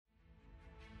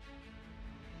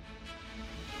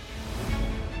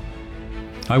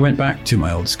I went back to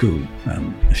my old school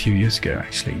a few years ago,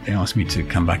 actually. They asked me to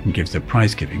come back and give the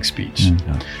prize-giving speech.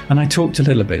 And I talked a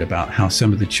little bit about how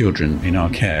some of the children in our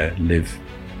care live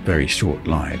very short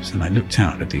lives. And I looked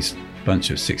out at these bunch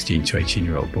of 16 to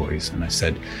 18-year-old boys and I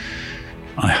said,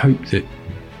 I hope that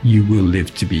you will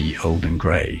live to be old and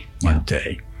grey one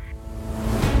day.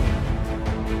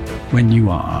 When you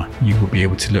are, you will be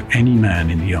able to look any man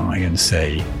in the eye and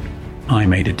say, I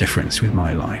made a difference with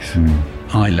my life.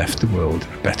 I left the world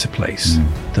a better place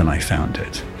than I found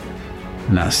it.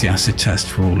 And that's the acid test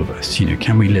for all of us. You know,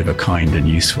 can we live a kind and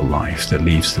useful life that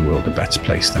leaves the world a better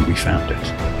place than we found it?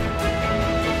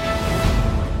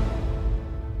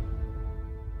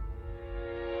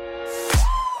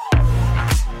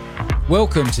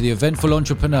 Welcome to The Eventful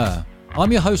Entrepreneur.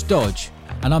 I'm your host, Dodge,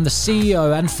 and I'm the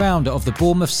CEO and founder of the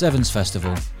Bournemouth Sevens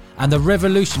Festival and the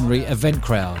revolutionary Event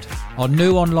Crowd, our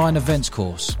new online events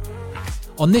course.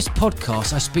 On this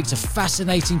podcast, I speak to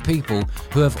fascinating people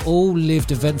who have all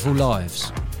lived eventful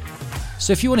lives.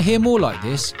 So if you want to hear more like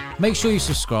this, make sure you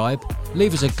subscribe,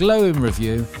 leave us a glowing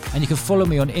review, and you can follow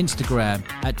me on Instagram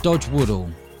at Dodge Woodall.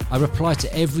 I reply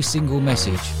to every single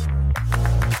message.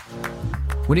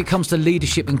 When it comes to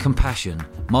leadership and compassion,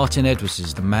 Martin Edwards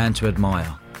is the man to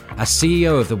admire. As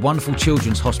CEO of the wonderful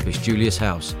children's hospice Julius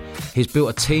House, he's built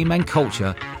a team and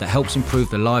culture that helps improve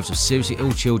the lives of seriously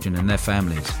ill children and their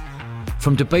families.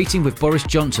 From debating with Boris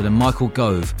Johnson and Michael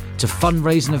Gove to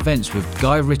fundraising events with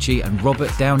Guy Ritchie and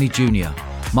Robert Downey Jr.,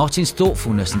 Martin's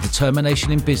thoughtfulness and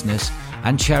determination in business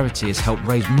and charity has helped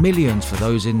raise millions for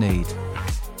those in need.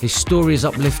 His story is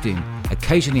uplifting,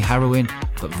 occasionally harrowing,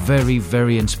 but very,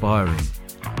 very inspiring.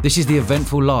 This is the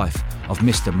eventful life of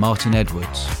Mr. Martin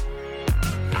Edwards.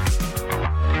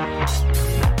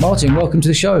 Martin, welcome to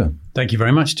the show. Thank you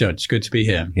very much, Judge. Good to be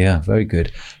here. Yeah, very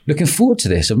good. Looking forward to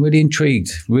this. I'm really intrigued.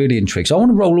 So I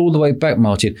want to roll all the way back,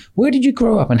 Martin. Where did you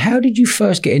grow up and how did you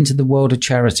first get into the world of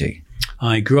charity?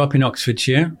 I grew up in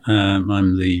Oxfordshire.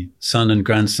 I'm the son and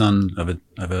grandson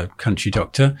of a country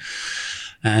doctor.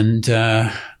 And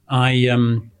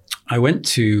I went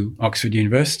to Oxford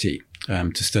University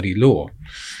to study law.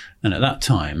 And at that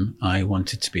time, I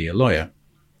wanted to be a lawyer.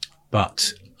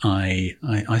 But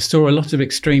I saw a lot of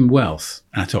extreme wealth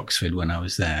at Oxford when I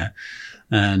was there.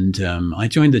 And I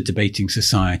joined the debating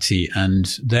society.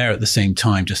 And there at the same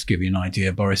time, just to give you an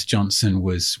idea, Boris Johnson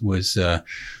was a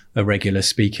regular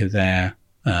speaker there.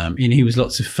 He was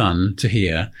lots of fun to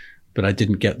hear, but I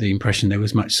didn't get the impression there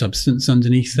was much substance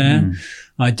underneath there.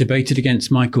 I debated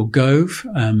against Michael Gove,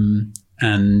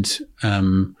 and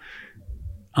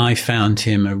I found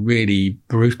him a really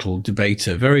brutal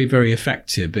debater, very, very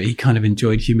effective, but he kind of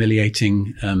enjoyed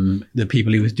humiliating the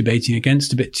people he was debating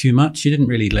against a bit too much. He didn't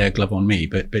really lay a glove on me,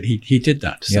 but he did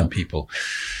that to some people.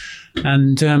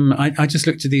 And I just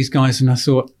looked at these guys and I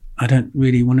thought, I don't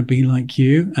really want to be like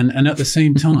you. And at the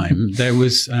same time, there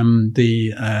was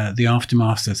the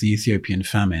aftermath of the Ethiopian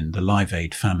famine, the Live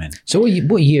Aid famine. So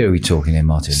what year are we talking in,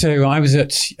 Martin? So I was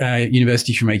at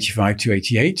university from 85 to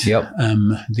 88. Yep.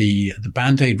 The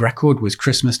Band Aid record was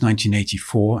Christmas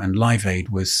 1984 and Live Aid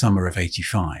was summer of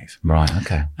 85. Right,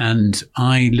 okay. And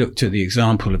I looked at the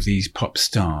example of these pop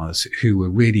stars who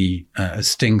were really, as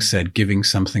Sting said, giving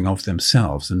something of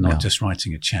themselves and not just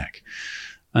writing a check.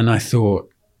 And I thought,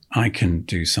 I can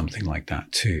do something like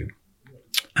that too.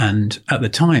 And at the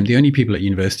time, the only people at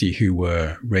university who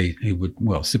were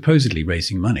supposedly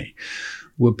raising money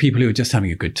were people who were just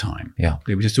having a good time. Yeah.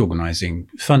 They were just organizing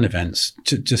fun events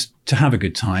to have a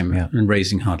good time and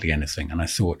raising hardly anything. And I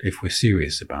thought, if we're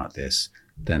serious about this,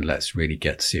 then let's really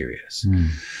get serious.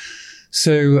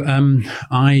 So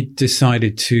I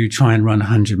decided to try and run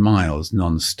 100 miles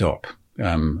non-stop.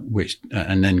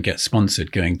 And then get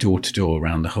sponsored going door to door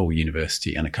around the whole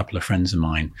university. And a couple of friends of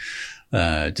mine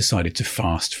decided to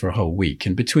fast for a whole week.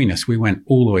 And between us, we went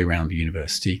all the way around the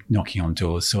university, knocking on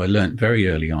doors. So I learned very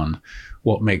early on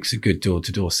what makes a good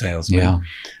door-to-door salesman.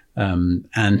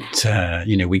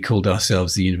 Yeah. We called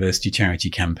ourselves the University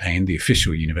Charity Campaign, the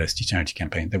official University Charity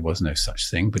Campaign. There was no such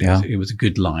thing, but it was a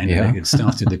good line. Yeah. It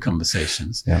started the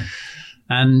conversations. Yeah.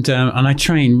 And I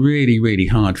trained really, really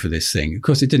hard for this thing. Of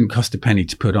course, it didn't cost a penny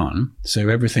to put on. So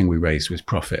everything we raised was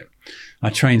profit.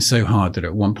 I trained so hard that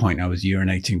at one point I was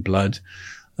urinating blood.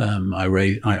 I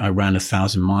ran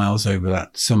 1,000 miles over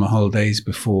that summer holidays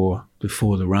before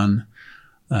the run.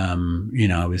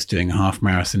 I was doing a half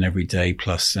marathon every day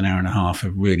plus an hour and a half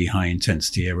of really high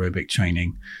intensity aerobic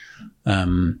training.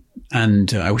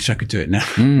 And I wish I could do it now.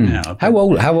 now How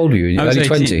old were you? Early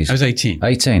 20s? I was 18.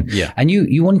 18. Yeah. And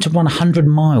you wanted to run 100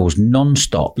 miles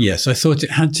non-stop. Yes, I thought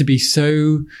it had to be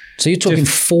so... So you're talking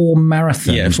 4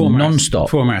 marathons non-stop?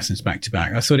 4 marathons back to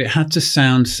back. I thought it had to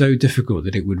sound so difficult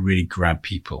that it would really grab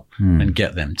people and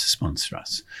get them to sponsor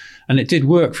us. And it did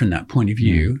work from that point of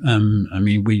view. I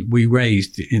mean, we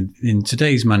raised, in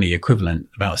today's money equivalent,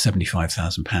 about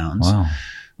 £75,000. Wow.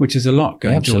 Which is a lot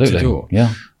going door to door.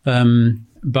 Yeah.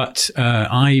 But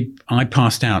I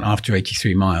passed out after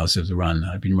 83 miles of the run.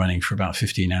 I'd been running for about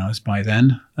 15 hours by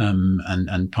then,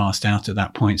 and passed out at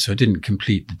that point. So I didn't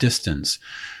complete the distance.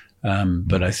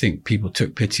 But I think people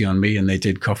took pity on me and they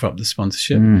did cough up the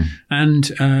sponsorship. And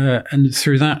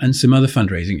through that and some other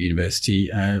fundraising at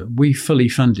university, we fully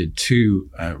funded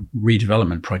 2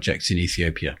 redevelopment projects in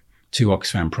Ethiopia, 2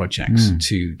 Oxfam projects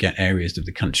to get areas of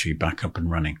the country back up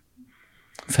and running.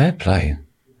 Fair play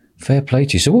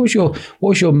to you. So what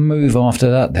was your move after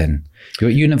that then?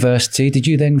 You're at university. Did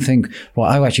you then think, well,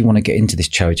 I actually want to get into this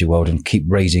charity world and keep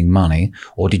raising money?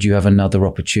 Or did you have another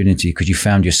opportunity because you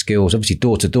found your skills? Obviously,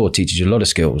 door to door teaches you a lot of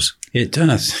skills. It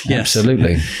does. Yes.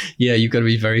 Absolutely. Yeah. You've got to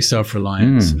be very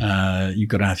self-reliant. You've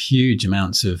got to have huge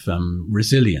amounts of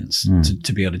resilience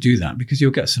to be able to do that, because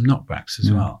you'll get some knockbacks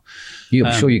as well.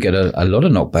 I'm sure you get a lot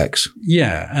of knockbacks.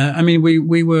 Yeah. I mean,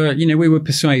 we were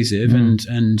persuasive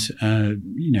and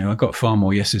I got far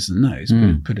more yeses than nos,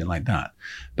 put it like that.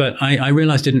 But I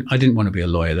realized I didn't want to be a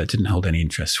lawyer. That didn't hold any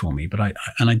interest for me. But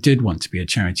I did want to be a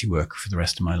charity worker for the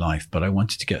rest of my life. But I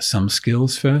wanted to get some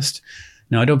skills first.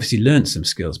 Now, I'd obviously learned some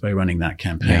skills by running that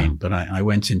campaign, but I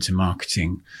went into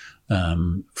marketing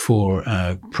for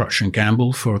Procter &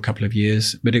 Gamble for a couple of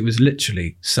years. But it was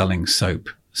literally selling soap.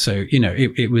 So,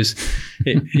 it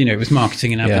was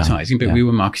marketing and advertising, but we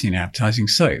were marketing and advertising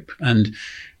soap. And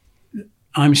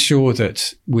I'm sure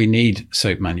that we need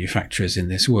soap manufacturers in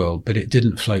this world, but it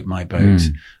didn't float my boat.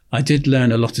 I did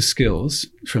learn a lot of skills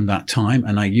from that time,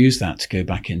 and I used that to go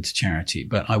back into charity,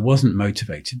 but I wasn't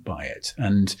motivated by it.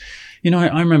 And,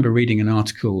 I remember reading an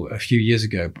article a few years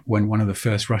ago when one of the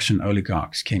first Russian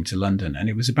oligarchs came to London, and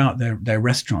it was about their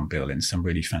restaurant bill in some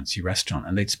really fancy restaurant,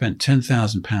 and they'd spent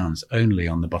 £10,000 only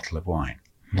on the bottle of wine.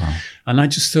 Wow. And I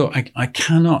just thought, I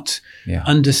cannot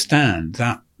understand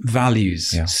that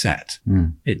values set.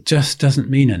 It just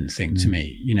doesn't mean anything to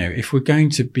me. If we're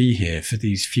going to be here for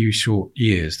these few short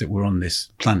years that we're on this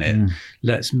planet,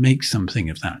 let's make something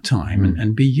of that time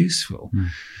and be useful.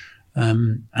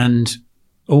 And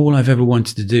all I've ever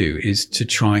wanted to do is to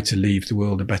try to leave the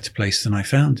world a better place than I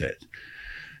found it.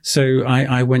 So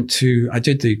I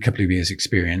did the couple of years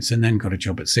experience and then got a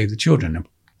job at Save the Children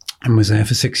and was there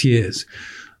for 6 years.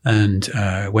 And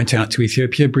went out to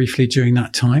Ethiopia briefly during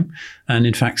that time, and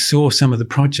in fact saw some of the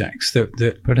projects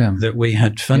that we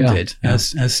had funded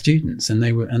as students, and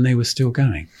they were still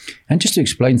going. And just to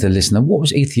explain to the listener, what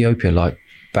was Ethiopia like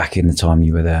back in the time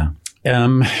you were there?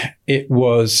 It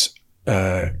was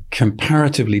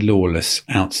comparatively lawless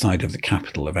outside of the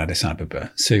capital of Addis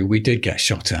Ababa. So we did get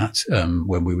shot at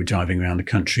when we were driving around the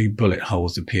country. Bullet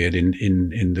holes appeared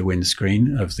in the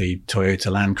windscreen of the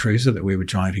Toyota Land Cruiser that we were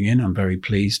driving in. I'm very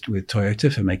pleased with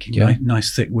Toyota for making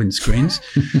nice thick windscreens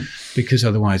because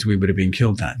otherwise we would have been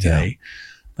killed that day.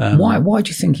 Why do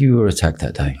you think you were attacked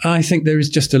that day? I think there is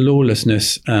just a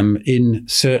lawlessness in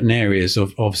certain areas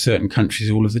of certain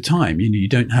countries all of the time. You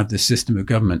don't have the system of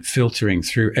government filtering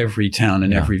through every town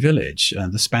and every village.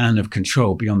 The span of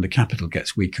control beyond the capital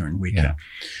gets weaker and weaker.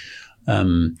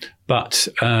 But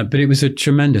it was a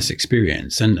tremendous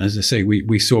experience. And as I say,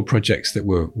 we saw projects that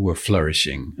were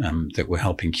flourishing, that were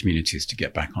helping communities to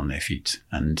get back on their feet,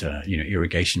 and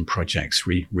irrigation projects,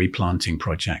 replanting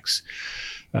projects.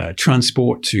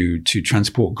 Transport to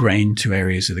transport grain to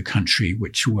areas of the country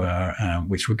which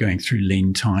were going through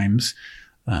lean times,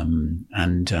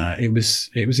 and it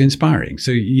was inspiring.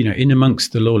 So in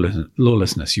amongst the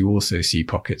lawlessness, you also see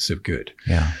pockets of good.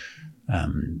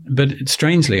 But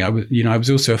strangely, I was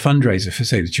also a fundraiser for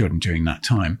Save the Children during that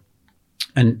time.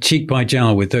 And cheek by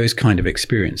jowl with those kind of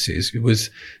experiences, it was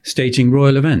staging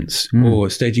royal events or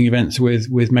staging events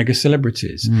with mega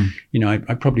celebrities. I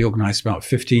probably organised about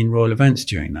 15 royal events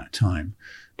during that time.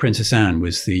 Princess Anne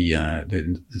was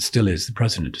still is the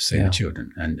president of Save the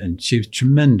Children, and she was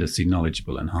tremendously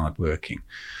knowledgeable and hardworking.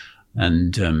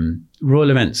 And royal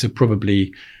events are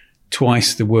probably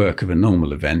twice the work of a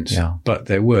normal event, but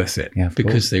they're worth it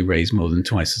because they raise more than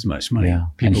twice as much money.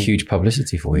 And huge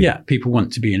publicity for you. People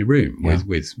want to be in a room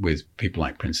with people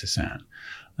like Princess Anne.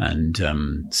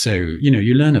 And so,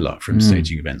 you learn a lot from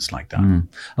staging events like that. And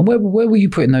where were you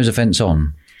putting those events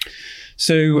on?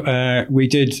 So we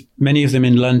did many of them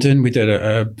in London. We did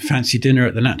a fancy dinner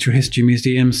at the Natural History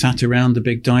Museum, sat around the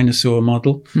big dinosaur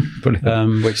model,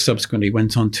 which subsequently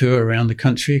went on tour around the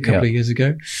country a couple of years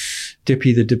ago.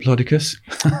 Dippy the Diplodocus.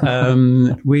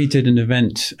 We did an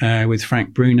event with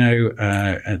Frank Bruno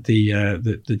at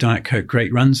the Diet Coke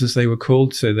Great Runs, as they were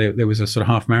called. So there was a sort of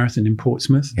half marathon in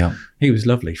Portsmouth. Yeah. He was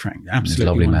lovely, Frank. Absolutely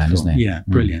lovely wonderful. man, isn't he? Yeah,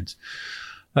 brilliant.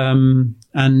 But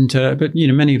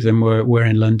many of them were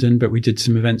in London, but we did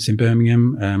some events in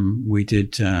Birmingham. We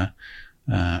did a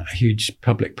huge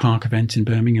public park event in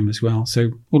Birmingham as well.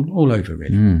 So all over,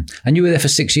 really. And you were there for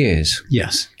 6 years?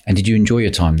 Yes. And did you enjoy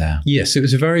your time there? Yes, it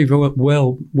was a very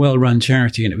well-run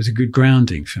charity, and it was a good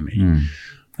grounding for me.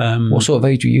 What sort of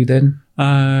age were you then?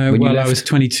 I was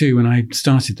 22 when I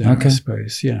started there, I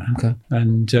suppose. Yeah. Okay.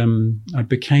 And I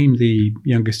became the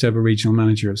youngest ever regional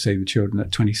manager of Save the Children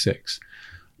at 26.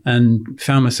 And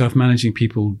found myself managing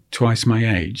people twice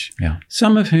my age,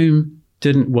 some of whom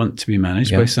didn't want to be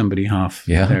managed by somebody half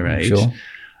their age. Sure.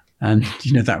 And,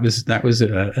 that was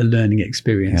a learning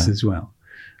experience as well.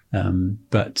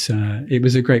 But it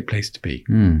was a great place to be.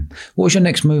 What was your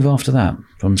next move after that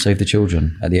from Save the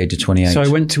Children at the age of 28? So I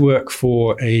went to work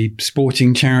for a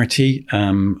sporting charity. I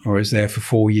was there for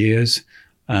 4 years.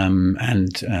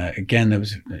 Again, there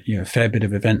was a fair bit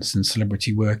of events and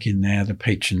celebrity work in there. The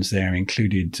patrons there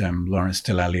included Lawrence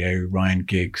Dallaglio, Ryan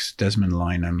Giggs, Desmond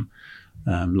Lynam,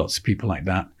 lots of people like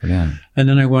that. Brilliant. And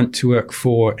then I went to work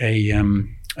for a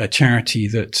charity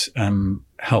that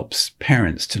helps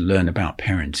parents to learn about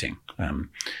parenting.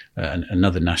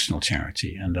 Another national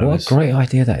charity. And what a great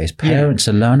idea that is. Parents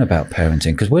to learn about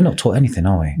parenting, because we're not taught anything,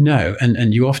 are we? No,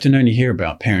 and you often only hear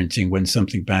about parenting when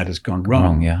something bad has gone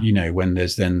wrong. When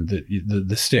there's then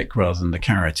the stick rather than the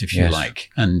carrot, if you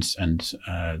like. And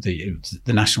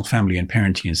the National Family and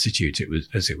Parenting Institute, it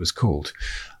was called,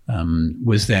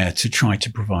 was there to try to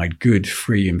provide good,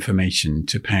 free information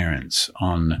to parents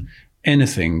on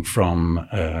anything from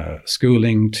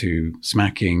schooling to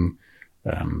smacking,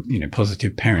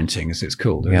 positive parenting, as it's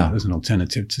called, as an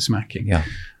alternative to smacking.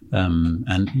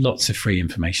 And lots of free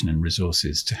information and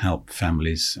resources to help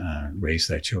families raise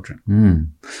their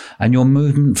children. And your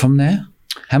movement from there?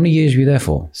 How many years were you there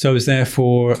for? So I was there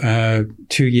for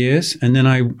 2 years, and then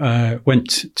I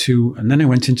went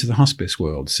into the hospice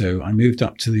world. So I moved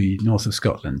up to the north of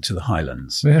Scotland, to the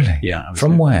Highlands. Really? Yeah.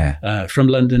 From where? From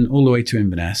London all the way to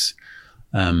Inverness.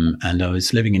 And I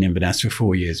was living in Inverness for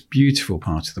 4 years. Beautiful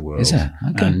part of the world. Is it?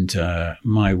 Okay. And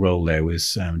my role there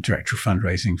was director of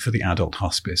fundraising for the adult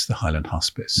hospice, the Highland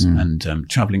Hospice, and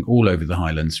travelling all over the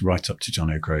Highlands, right up to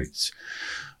John O'Groats.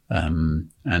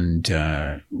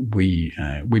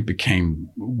 We became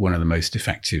one of the most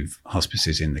effective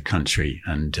hospices in the country,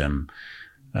 and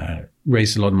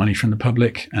raised a lot of money from the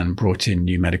public and brought in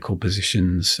new medical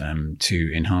positions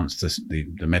to enhance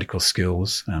the medical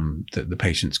skills that the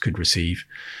patients could receive.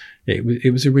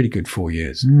 It was a really good 4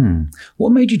 years.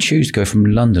 What made you choose to go from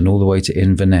London all the way to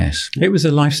Inverness? It was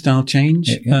a lifestyle change.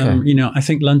 I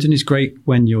think London is great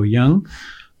when you're young,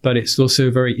 but it's also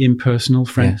a very impersonal,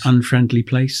 unfriendly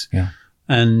place. Yeah.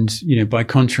 And, by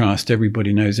contrast,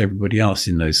 everybody knows everybody else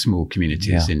in those small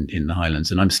communities in the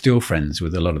Highlands. And I'm still friends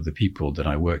with a lot of the people that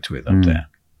I worked with up there.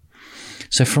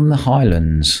 So from the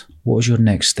Highlands, what was your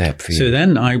next step for you? So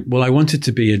then I wanted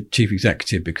to be a chief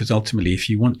executive, because ultimately, if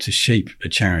you want to shape a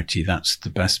charity, that's the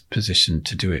best position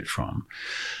to do it from.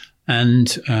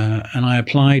 And I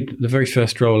applied, the very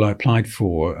first role I applied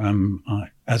for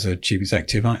as a chief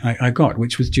executive, I got,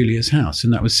 which was Julia's House.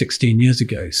 And that was 16 years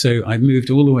ago. So I moved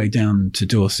all the way down to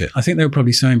Dorset. I think they were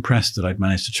probably so impressed that I'd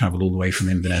managed to travel all the way from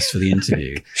Inverness for the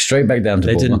interview. Straight back down to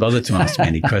They didn't bother to ask me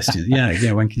any questions.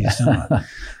 Yeah, when can you start?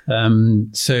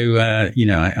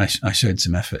 I showed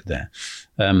some effort there.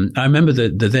 I remember the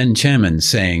then chairman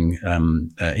saying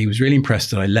he was really impressed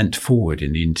that I leant forward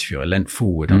in the interview. I leant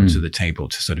forward onto the table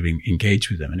to sort of engage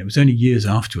with them. And it was only years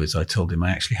afterwards I told him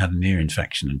I actually had an ear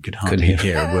infection and could hardly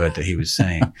hear a word that he was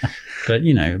saying. But,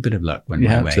 a bit of luck went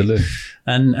my way. Absolutely.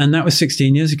 And that was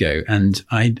 16 years ago. And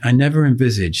I never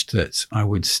envisaged that I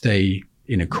would stay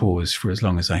in a cause for as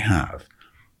long as I have.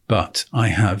 But I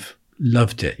have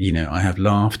loved it. I have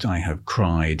laughed, I have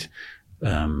cried.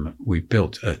 We've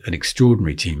built an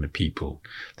extraordinary team of people.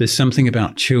 There's something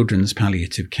about children's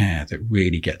palliative care that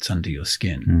really gets under your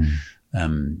skin.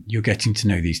 You're getting to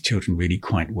know these children really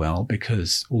quite well,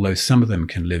 because although some of them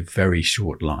can live very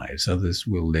short lives, others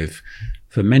will live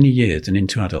for many years and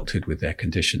into adulthood with their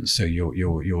conditions. So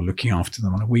you're looking after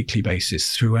them on a weekly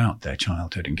basis throughout their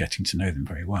childhood and getting to know them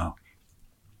very well.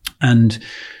 And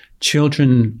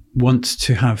children want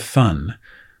to have fun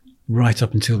right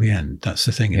up until the end. That's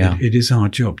the thing. Yeah. It is our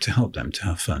job to help them to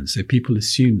have fun. So people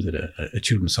assume that a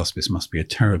children's hospice must be a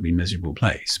terribly miserable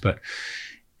place. But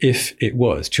if it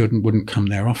was, children wouldn't come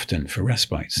there often for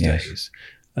respite stays.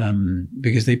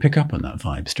 Because they pick up on that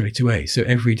vibe straight away. So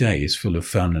every day is full of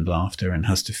fun and laughter and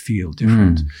has to feel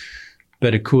different.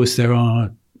 But of course, there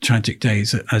are tragic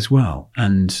days as well.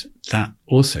 And that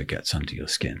also gets under your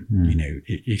skin. You know,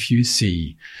 if you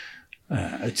see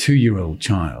a 2-year-old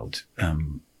child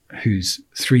who's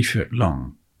 3 foot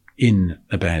long in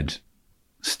a bed,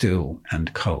 still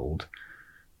and cold,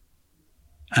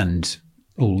 and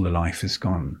all the life is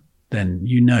gone, then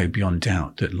you know beyond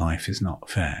doubt that life is not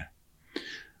fair.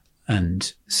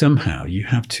 And somehow you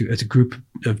have to, as a group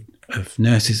of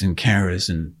nurses and carers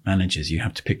and managers, you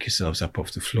have to pick yourselves up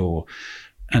off the floor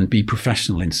and be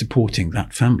professional in supporting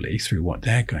that family through what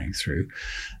they're going through,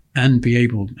 and be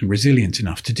able and resilient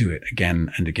enough to do it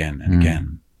again and again and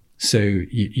again. So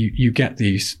you get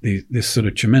this sort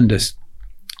of tremendous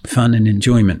fun and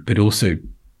enjoyment, but also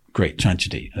great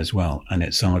tragedy as well. And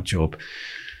it's our job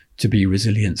to be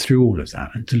resilient through all of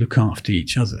that and to look after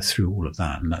each other through all of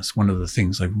that. And that's one of the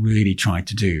things I've really tried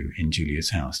to do in Julia's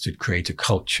House, to create a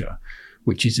culture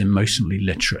which is emotionally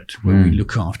literate, where we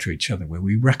look after each other, where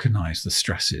we recognize the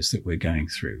stresses that we're going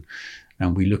through,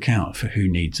 and we look out for who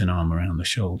needs an arm around the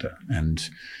shoulder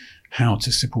and how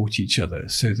to support each other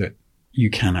so that you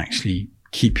can actually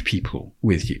keep people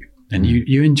with you. And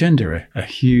you engender a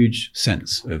huge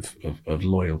sense of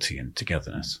loyalty and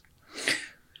togetherness.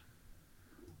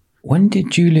 When did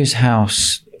Julia's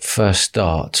House first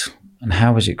start, and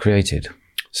how was it created?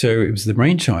 So it was the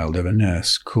brainchild of a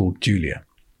nurse called Julia.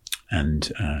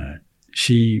 And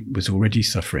she was already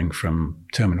suffering from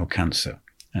terminal cancer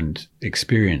and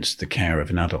experienced the care of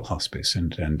an adult hospice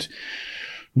and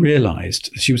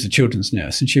realized, she was a children's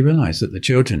nurse, and she realized that the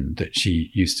children that she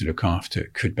used to look after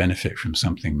could benefit from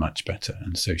something much better.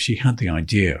 And so she had the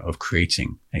idea of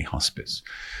creating a hospice.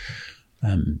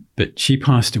 But she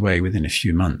passed away within a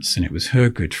few months, and it was her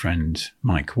good friend,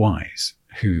 Mike Wise,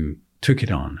 who took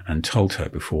it on and told her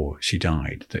before she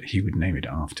died that he would name it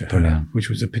after her, which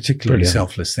was a particularly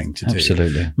selfless thing to do.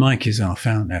 Absolutely. Mike is our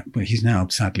founder. Well, he's now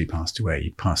sadly passed away. He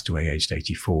passed away aged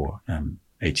 84,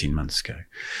 18 months ago.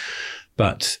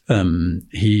 But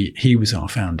he was our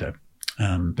founder.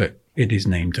 But it is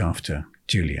named after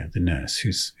Julia, the nurse,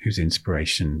 whose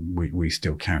inspiration we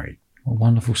still carry. What a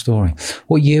wonderful story.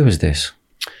 What year was this?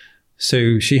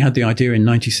 So she had the idea in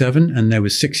 97, and there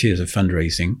was 6 years of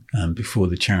fundraising before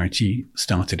the charity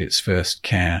started its first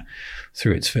care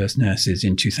through its first nurses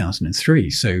in 2003.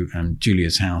 So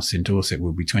Julia's House in Dorset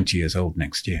will be 20 years old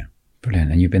next year.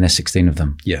 Brilliant. And you've been there 16 of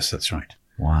them? Yes, that's right.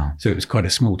 Wow. So it was quite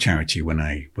a small charity when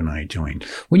I joined.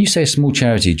 When you say a small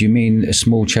charity, do you mean a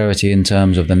small charity in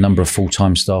terms of the number of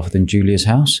full-time staff within Julia's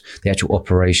House, the actual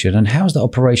operation? And how has that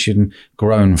operation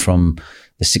grown from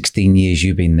the 16 years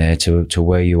you've been there to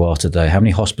where you are today? How many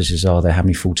hospices are there? How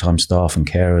many full-time staff and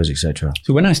carers, etc.?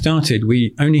 So when I started,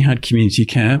 we only had community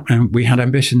care, and we had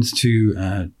ambitions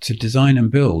to design and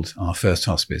build our first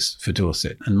hospice for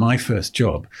Dorset. And my first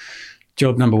job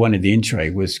number one in the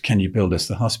intro was, can you build us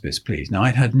the hospice, please? Now,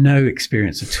 I'd had no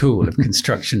experience at all of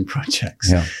construction projects.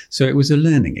 Yeah. So it was a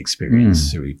learning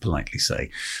experience, so we politely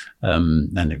say.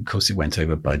 And of course, it went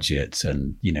over budget,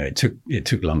 and, you know, it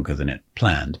took longer than it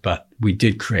planned, but we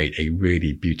did create a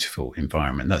really beautiful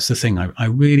environment. That's the thing I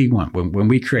really want. When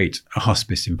we create a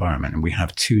hospice environment, and we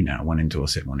have two now, one in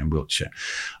Dorset, one in Wiltshire,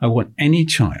 I want any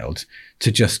child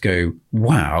to just go,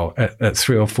 wow, at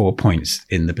 3 or 4 points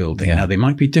in the building. Yeah. Now, they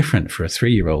might be different for a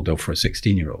 3-year-old or for a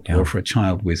 16-year-old, or for a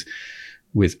child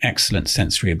with excellent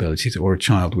sensory abilities, or a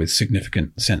child with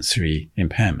significant sensory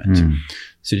impairment.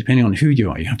 So depending on who you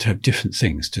are, you have to have different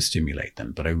things to stimulate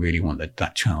them. But I really want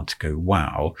that child to go,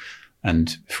 wow,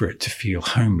 and for it to feel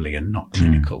homely and not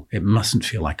clinical. It mustn't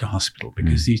feel like a hospital,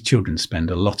 because these children spend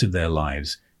a lot of their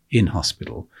lives in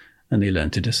hospital, and they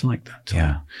learn to dislike that time.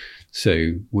 Yeah.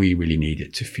 So we really need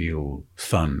it to feel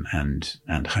fun and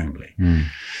homely.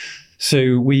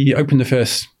 So we opened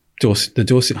the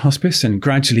Dorset Hospice, and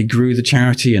gradually grew the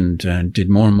charity, and did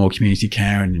more and more community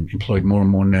care, and employed more and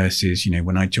more nurses. You know,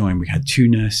 when I joined, we had 2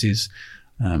 nurses.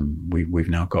 We've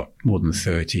now got more than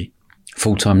 30.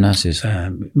 Full-time nurses?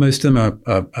 Most of them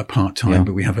are part-time,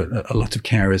 but we have a lot of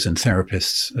carers and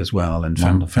therapists as well, and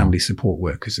family support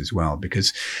workers as well.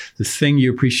 Because the thing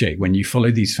you appreciate when you follow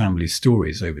these family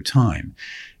stories over time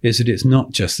is that it's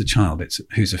not just the child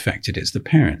who's affected, it's the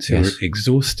parents who are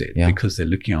exhausted because they're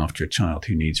looking after a child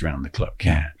who needs round-the-clock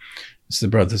care. It's the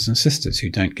brothers and sisters who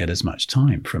don't get as much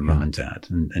time from mum and dad.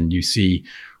 And you see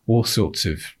all sorts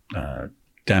of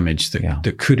damage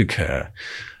that could occur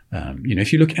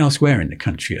If you look elsewhere in the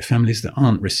country at families that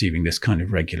aren't receiving this kind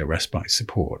of regular respite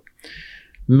support,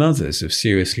 mothers of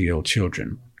seriously ill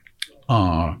children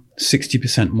are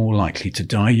 60% more likely to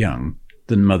die young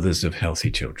than mothers of healthy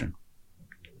children.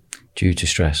 Due to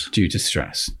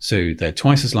stress. So they're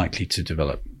twice as likely to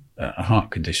develop a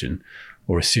heart condition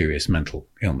or a serious mental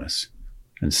illness,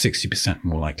 and 60%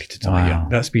 more likely to die young.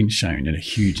 That's been shown in a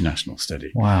huge national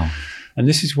study. Wow. And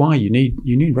this is why you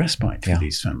need respite for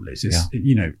these families.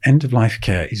 End of life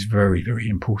care is very, very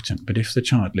important. But if the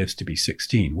child lives to be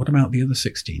 16, what about the other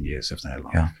 16 years of their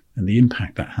life and the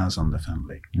impact that has on the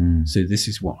family? So this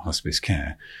is what hospice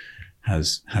care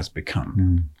has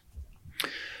become.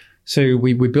 So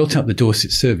we built up the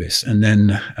Dorset service, and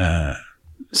then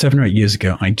 7 or 8 years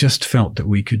ago, I just felt that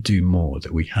we could do more,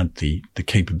 that we had the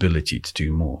capability to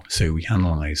do more. So we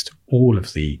analysed all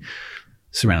of the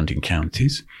surrounding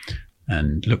counties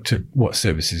and looked at what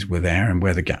services were there and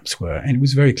where the gaps were. And it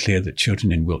was very clear that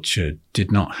children in Wiltshire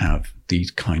did not have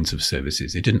these kinds of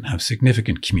services. They didn't have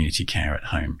significant community care at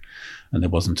home, and there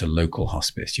wasn't a local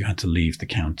hospice. You had to leave the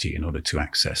county in order to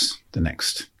access the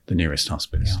nearest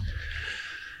hospice. Yeah.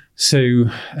 So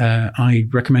I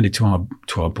recommended to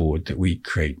our board that we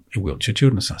create a Wiltshire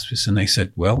Children's Hospice, and they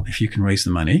said, well, if you can raise the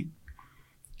money.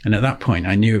 And at that point,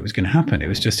 I knew it was going to happen. It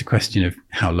was just a question of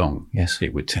how long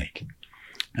it would take.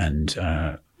 And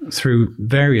through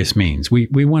various means,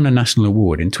 we won a national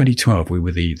award. In 2012, we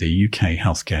were the UK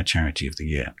Healthcare Charity of the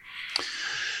Year.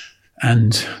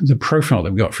 And the profile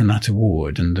that we got from that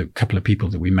award and the couple of people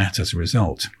that we met as a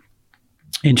result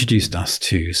introduced us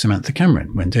to Samantha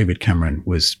Cameron when David Cameron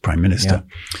was Prime Minister.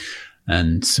 Yeah.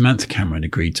 And Samantha Cameron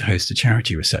agreed to host a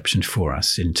charity reception for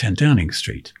us in 10 Downing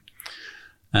Street.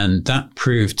 And that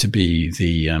proved to be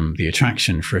the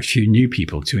attraction for a few new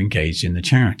people to engage in the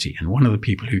charity. And one of the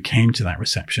people who came to that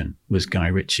reception was Guy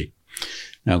Ritchie.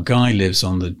 Now, Guy lives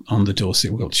on the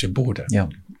Dorset-Wiltshire border. Yeah.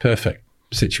 Perfect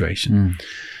situation.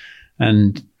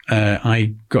 And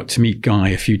I got to meet Guy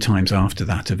a few times after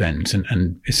that event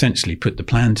and essentially put the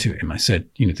plan to him. I said,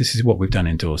 this is what we've done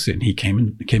in Dorset. And he came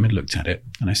and looked at it.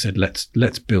 And I said,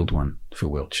 let's build one for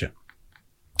Wiltshire.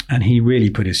 And he really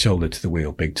put his shoulder to the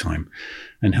wheel big time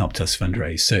and helped us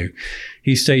fundraise. So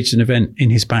he staged an event in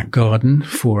his back garden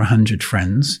for 100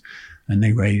 friends, and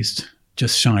they raised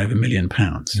just shy of £1 million.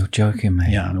 You're joking, mate.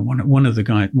 Yeah. And one of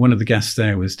the guests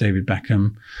there was David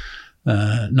Beckham.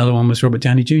 Another one was Robert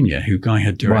Downey Jr., who Guy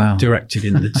had directed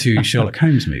in the 2 Sherlock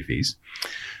Holmes movies.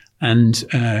 And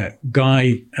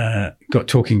Guy got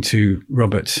talking to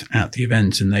Robert at the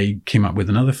event, and they came up with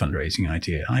another fundraising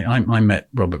idea. I met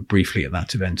Robert briefly at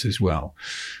that event as well,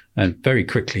 and very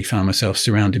quickly found myself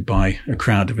surrounded by a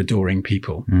crowd of adoring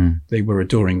people. They were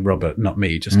adoring Robert, not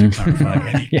me, just to clarify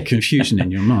any confusion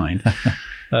in your mind.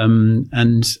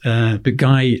 But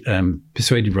Guy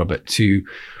persuaded Robert to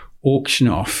auction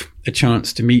off a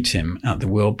chance to meet him at the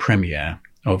world premiere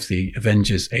of the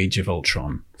Avengers Age of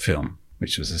Ultron film,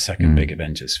 which was the second big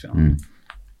Avengers film.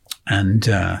 And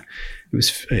it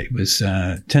was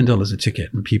 $10 a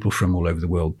ticket, and people from all over the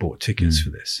world bought tickets for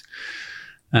this.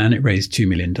 And it raised $2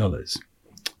 million.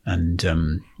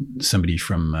 And somebody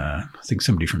from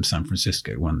San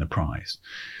Francisco won the prize.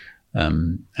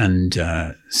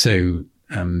 So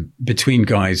between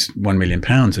Guy's £1 million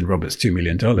and Robert's $2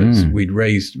 million, we'd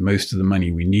raised most of the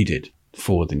money we needed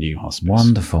for the new hospice.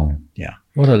 Wonderful. Yeah.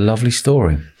 What a lovely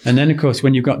story. And then, of course,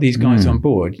 when you've got these guys on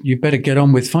board, you better get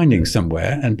on with finding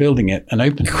somewhere and building it and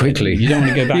opening it quickly. You don't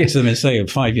want to go back to them and say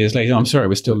 5 years later, I'm sorry,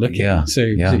 we're still looking. Yeah. So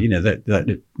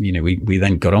we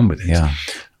then got on with it. Yeah.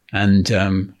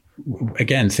 And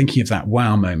again, thinking of that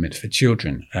wow moment for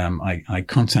children, I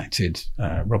contacted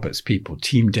Robert's people,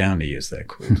 Team Downey as they're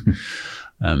called,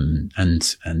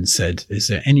 and said, is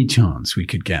there any chance we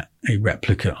could get a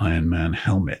replica Iron Man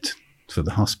helmet for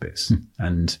the hospice?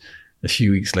 And a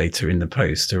few weeks later in the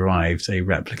post arrived a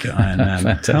replica Iron Man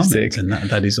helmet, and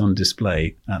that is on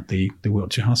display at the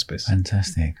Wiltshire Hospice.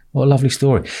 Fantastic. What a lovely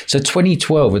story. So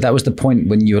 2012, that was the point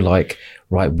when you were like,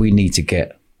 right, we need to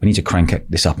crank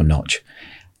this up a notch.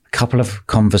 A couple of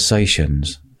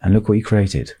conversations, and look what you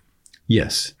created.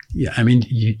 Yes. Yeah. I mean,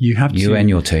 you have you and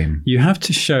your team. You have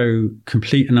to show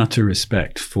complete and utter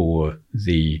respect for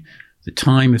the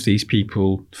time of these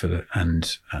people,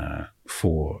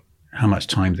 for how much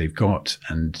time they've got,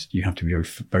 and you have to be very,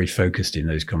 very focused in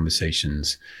those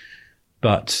conversations.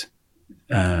 But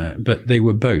they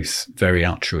were both very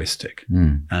altruistic,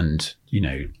 and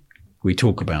we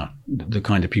talk about the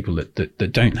kind of people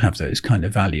that don't have those kind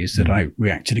of values that I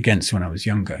reacted against when I was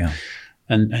younger,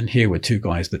 and here were two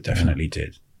guys that definitely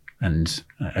did, and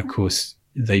of course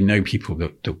they know people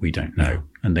that we don't know,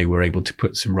 and they were able to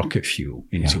put some rocket fuel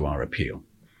into our appeal.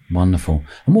 Wonderful.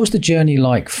 And what was the journey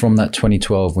like from that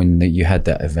 2012 when you had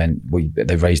that event where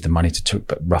they raised the money to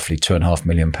roughly £2.5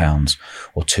 million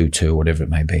or 2, whatever it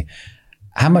may be?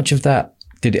 How much of that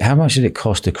how much did it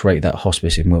cost to create that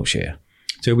hospice in Wiltshire?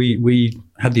 So we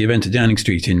had the event at Downing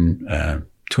Street in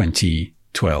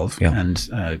 2012,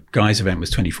 and Guy's event was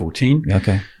 2014. Yeah,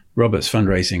 okay. Robert's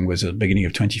fundraising was at the beginning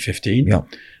of 2015. Yeah.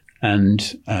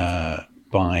 And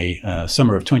by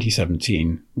summer of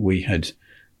 2017, we had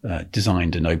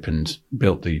designed and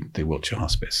built the Wiltshire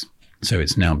Hospice. So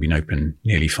it's now been open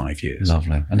nearly 5 years.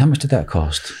 Lovely. And how much did that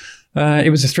cost?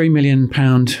 It was a £3 million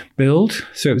build,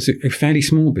 so it was a fairly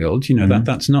small build. You know,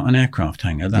 that's not an aircraft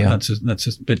hangar.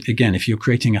 But again, if you're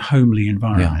creating a homely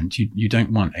environment, you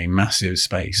don't want a massive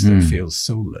space that feels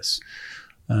soulless.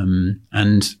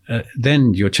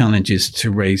 Then your challenge is to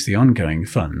raise the ongoing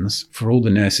funds for all the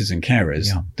nurses and carers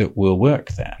that will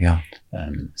work there. Yeah.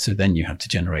 So then you have to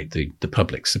generate the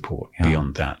public support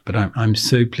beyond that. But I'm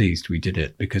so pleased we did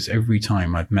it, because every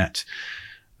time I've met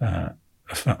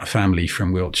a family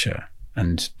from Wiltshire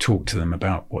and talked to them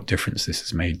about what difference this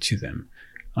has made to them,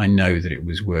 I know that it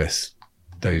was worth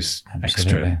those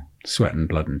extra sweat and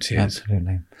blood and tears.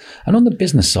 Absolutely. And on the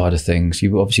business side of things,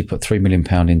 you obviously put £3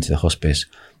 million into the hospice.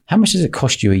 How much does it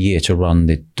cost you a year to run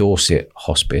the Dorset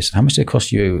Hospice? How much does it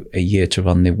cost you a year to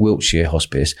run the Wiltshire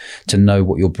Hospice, to know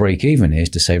what your break even is,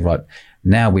 to say, right,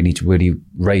 now we need to really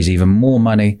raise even more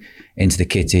money into the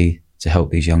kitty to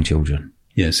help these young children?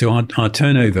 Yeah, so our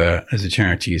turnover as a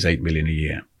charity is 8 million a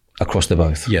year. Across the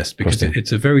both? Yes, because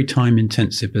it's a very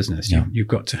time-intensive business. Yeah. You've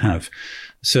got to have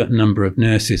a certain number of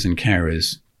nurses and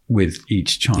carers with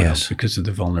each child because of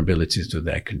the vulnerabilities of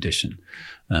their condition.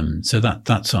 So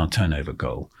that's our turnover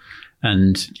goal.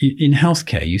 And in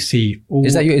healthcare, you see all...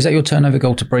 Is that your turnover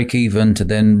goal, to break even, to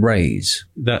then raise?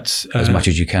 That's as much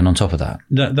as you can on top of that?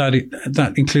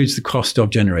 That includes the cost of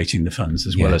generating the funds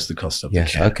as well as the cost of the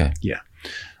care. Okay. Yeah.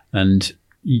 And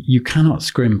you cannot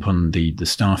scrimp on the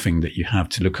staffing that you have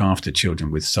to look after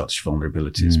children with such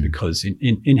vulnerabilities, because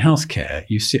in healthcare,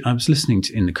 you see, I was listening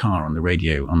in the car on the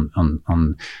radio on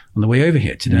the way over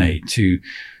here today to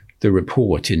the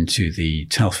report into the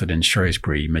Telford and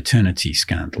Shrewsbury maternity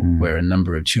scandal, where a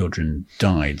number of children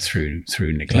died through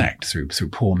neglect, through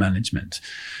poor management.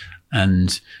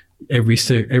 And every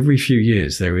few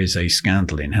years there is a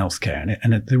scandal in healthcare,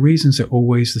 and the reasons are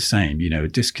always the same. You know,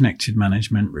 disconnected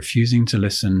management, refusing to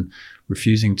listen,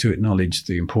 refusing to acknowledge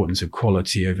the importance of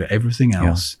quality over everything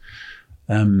else.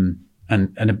 And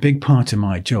a big part of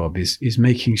my job is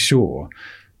making sure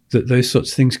that those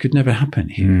sorts of things could never happen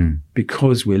here,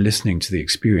 because we're listening to the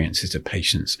experiences of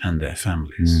patients and their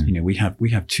families. You know, we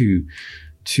have two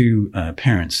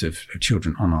parents of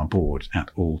children on our board at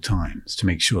all times to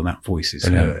make sure that voice is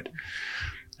heard,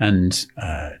 and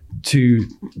to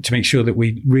make sure that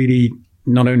we really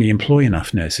not only employ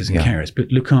enough nurses and carers,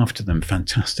 but look after them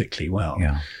fantastically well.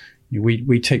 Yeah.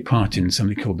 We take part in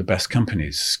something called the Best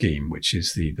Companies scheme, which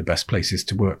is the best places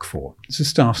to work for. It's a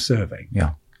staff survey.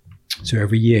 Yeah. So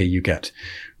every year you get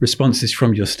responses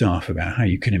from your staff about how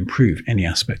you can improve any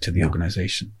aspect of the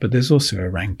organization. But there's also a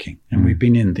ranking, and we've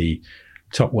been in the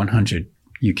top 100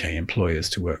 UK employers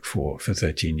to work for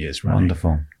 13 years running.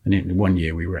 Wonderful. And in 1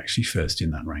 year, we were actually first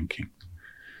in that ranking.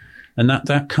 And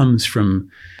that comes from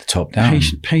the top down.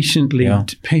 Patiently.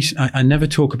 I never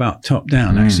talk about top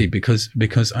down, actually, because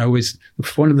I always,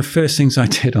 one of the first things I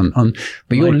did on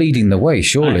but you're leading the way,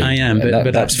 surely. I am,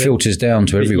 but that filters down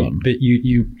to everyone. But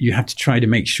you have to try to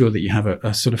make sure that you have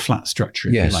a sort of flat structure,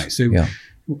 if you like. So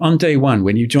on day one,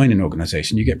 when you join an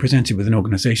organization, you get presented with an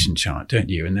organization chart, don't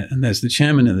you? And there's the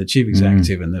chairman and the chief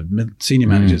executive and the senior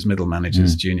managers, middle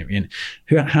managers, junior.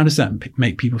 How does that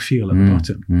make people feel at the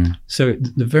bottom? So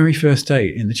the very first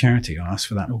day in the charity, I asked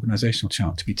for that organizational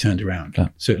chart to be turned around,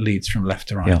 so it leads from left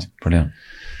to right. Yeah, brilliant.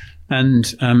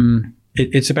 And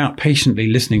it's about patiently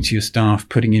listening to your staff,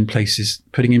 putting in place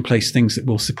things that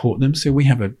will support them. So we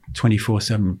have a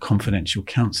 24/7 confidential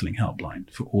counselling helpline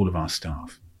for all of our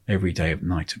staff, every day of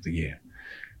night of the year.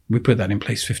 We put that in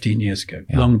place 15 years ago,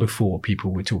 long before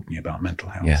people were talking about mental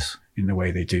health in the way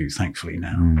they do, thankfully,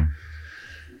 now.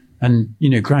 And,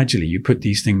 gradually you put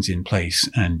these things in place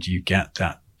and you get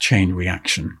that chain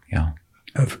reaction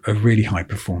of really high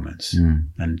performance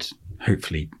and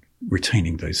hopefully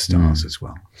retaining those stars as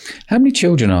well. How many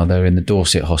children are there in the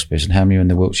Dorset Hospice, and how many are in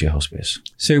the Wiltshire Hospice?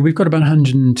 So we've got about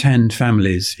 110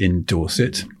 families in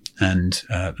Dorset, and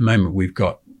at the moment we've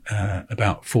got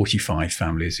about 45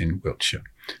 families in Wiltshire.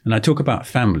 And I talk about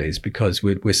families because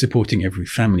we're supporting every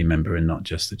family member and not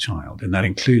just the child. And that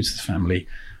includes the family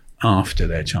after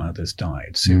their child has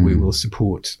died. So we will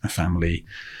support a family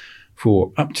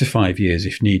for up to 5 years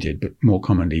if needed, but more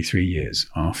commonly 3 years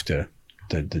after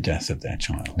the death of their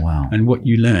child. Wow. And what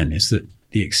you learn is that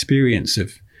the experience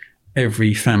of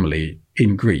every family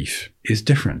in grief is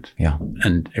different. Yeah.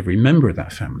 And every member of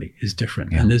that family is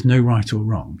different. Yeah. And there's no right or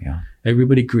wrong. Yeah.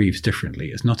 Everybody grieves differently.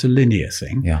 It's not a linear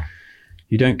thing. Yeah.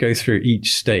 You don't go through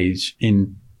each stage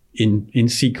in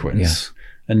sequence. Yes.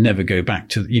 And never go back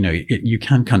to, you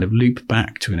can kind of loop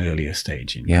back to an earlier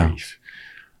stage in grief.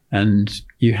 And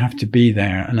you have to be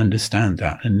there and understand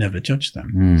that and never judge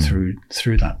them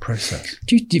through that process.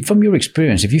 From your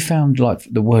experience, have you found like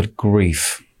the word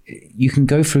grief, you can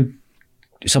go through,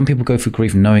 some people go through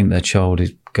grief knowing their child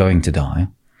is going to die.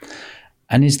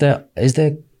 And is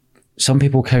there some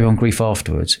people carry on grief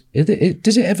afterwards?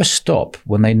 Does it ever stop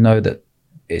when they know that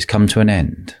it's come to an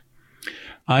end?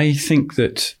 I think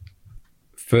that,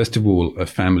 first of all, a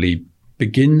family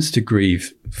begins to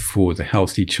grieve for the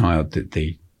healthy child that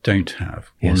they don't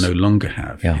have or no longer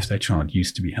have if their child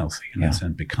used to be healthy and has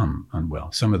then become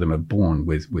unwell. Some of them are born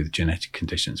with genetic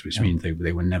conditions, which means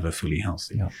they were never fully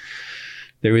healthy. Yeah.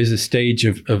 There is a stage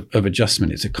of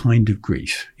adjustment. It's a kind of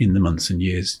grief in the months and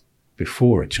years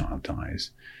before a child dies.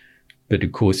 But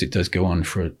of course, it does go on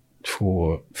for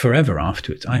forever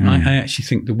afterwards. I actually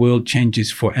think the world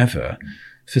changes forever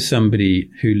for somebody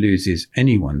who loses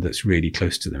anyone that's really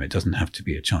close to them. It doesn't have to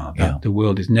be a child. The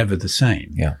world is never the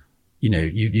same. Yeah.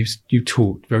 You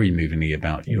talked very movingly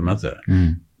about your mother.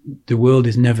 The world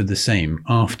is never the same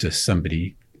after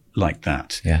somebody like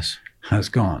that has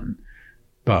gone.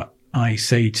 But I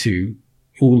say to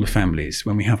all the families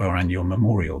when we have our annual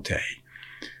Memorial Day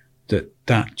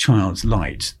that child's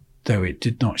light, though it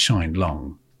did not shine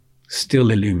long, still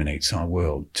illuminates our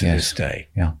world to this day.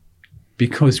 Yeah.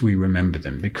 Because we remember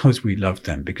them, because we loved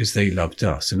them, because they loved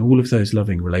us, and all of those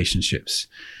loving relationships,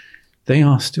 they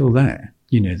are still there.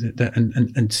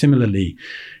 And similarly,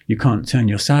 you can't turn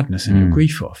your sadness and your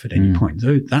grief off at any point.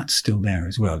 Though that's still there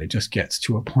as well. It just gets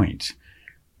to a point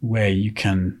where you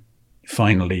can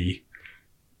finally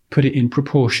put it in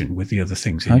proportion with the other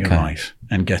things in your life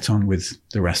and get on with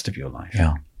the rest of your life.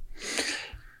 Yeah.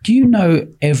 Do you know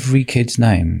every kid's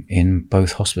name in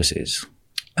both hospices?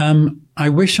 I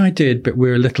wish I did, but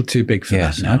we're a little too big for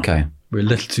that now. Okay. We're a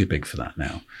little too big for that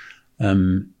now.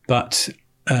 But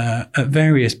at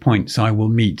various points, I will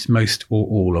meet most or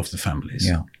all of the families.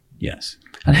 Yeah. Yes.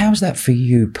 And how's that for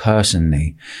you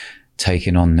personally,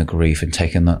 taking on the grief and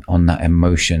taking on that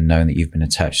emotion, knowing that you've been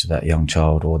attached to that young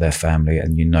child or their family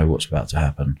and you know what's about to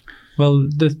happen? Well,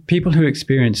 the people who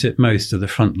experience it most are the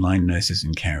frontline nurses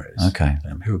and carers,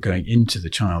 who are going into the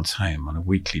child's home on a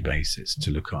weekly basis to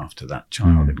look after that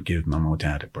child and give mum or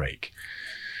dad a break.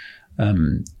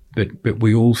 But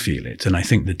we all feel it. And I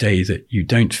think the day that you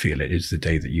don't feel it is the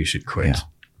day that you should quit.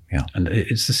 Yeah. And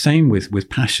it's the same with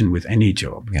passion with any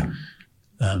job. Yeah.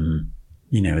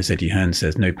 As Eddie Hearn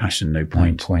says, no passion, no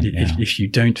point. If you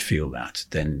don't feel that,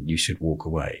 then you should walk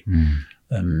away.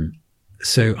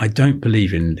 So I don't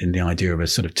believe in the idea of a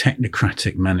sort of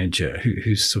technocratic manager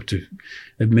who's sort of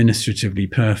administratively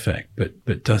perfect,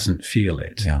 but doesn't feel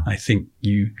it. Yeah. I think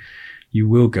you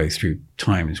will go through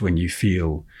times when you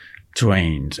feel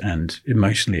drained and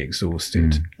emotionally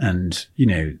exhausted. And,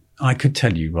 I could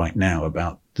tell you right now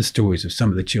about the stories of some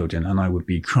of the children and I would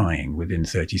be crying within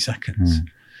 30 seconds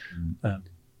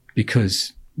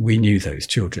because we knew those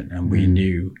children and we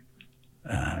knew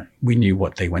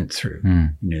what they went through.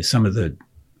 Some of the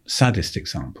saddest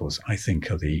examples, I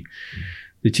think, are the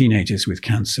teenagers with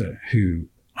cancer who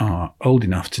are old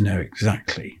enough to know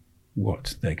exactly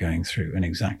what they're going through and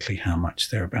exactly how much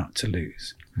they're about to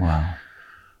lose. Wow.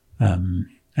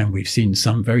 And we've seen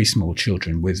some very small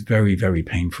children with very, very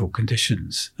painful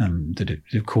conditions that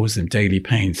have caused them daily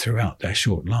pain throughout their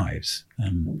short lives.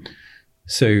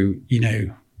 So,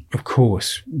 of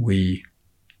course, we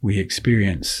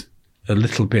experience a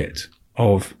little bit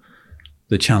of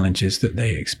the challenges that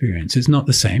they experience. It's not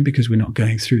the same because we're not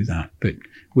going through that, but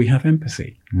we have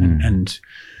empathy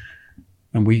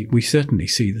and we certainly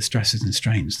see the stresses and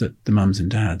strains that the mums and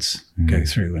dads go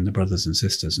through and the brothers and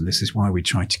sisters. And this is why we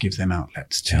try to give them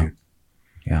outlets too.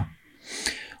 Yeah.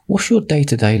 What's your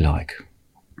day-to-day like?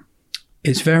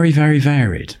 It's very, very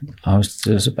varied. I'm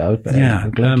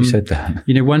glad you said that.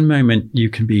 One moment you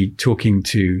can be talking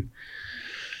to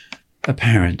a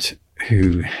parent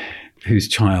whose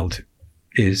child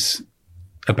is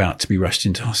about to be rushed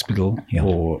into hospital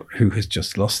or who has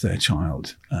just lost their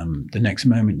child. The next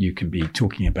moment you can be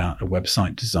talking about a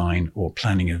website design or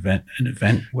planning an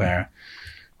event where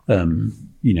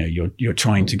you're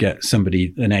trying to get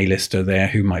somebody, an A-lister there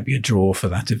who might be a draw for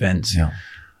that event.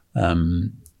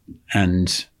 And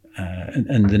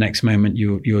the next moment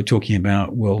you're talking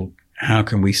about, well, how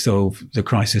can we solve the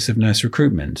crisis of nurse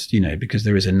recruitment? Because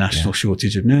there is a national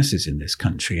shortage of nurses in this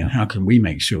country, and how can we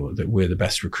make sure that we're the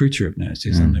best recruiter of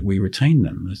nurses and that we retain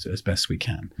them as best we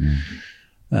can?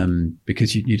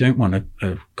 Because you don't want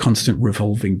a constant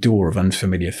revolving door of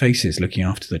unfamiliar faces looking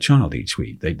after the child each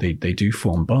week. They do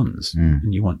form bonds,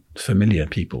 and you want familiar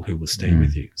people who will stay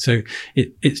with you. So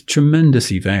it's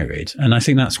tremendously varied, and I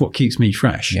think that's what keeps me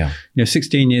fresh.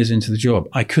 16 years into the job,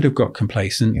 I could have got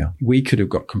complacent. We could have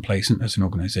got complacent as an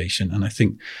organization, and I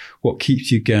think what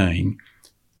keeps you going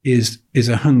is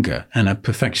a hunger and a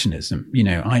perfectionism.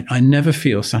 I never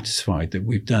feel satisfied that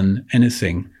we've done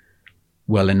anything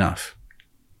well enough.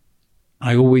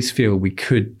 I always feel we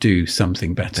could do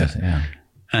something better.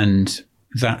 And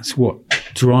that's what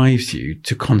drives you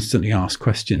to constantly ask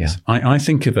questions. I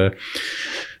think of a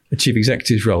chief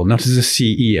executive's role, not as a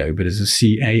CEO, but as a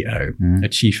CAO, a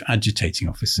chief agitating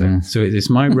officer. So it is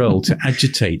my role to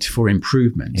agitate for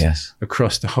improvement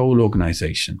across the whole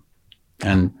organization,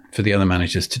 and for the other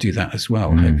managers to do that as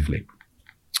well, hopefully.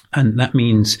 And that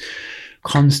means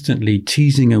constantly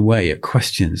teasing away at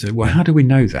questions of, well, how do we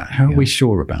know that? How are we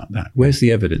sure about that? Where's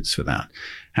the evidence for that?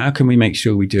 How can we make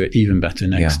sure we do it even better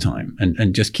next time?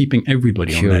 And just keeping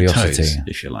everybody on their toes,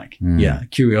 if you like.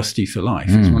 Curiosity for life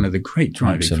is one of the great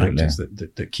driving factors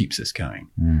that keeps us going.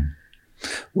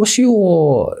 What's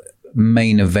your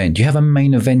main event? Do you have a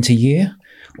main event a year?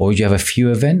 Or do you have a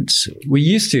few events? We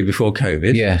used to before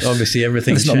COVID. Yes. Obviously,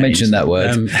 everything changed. Let's not mention that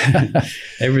word.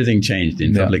 Everything changed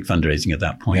in public fundraising at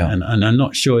that point. And I'm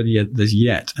not sure there's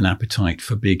yet an appetite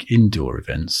for big indoor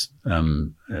events.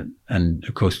 And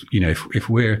of course, if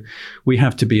we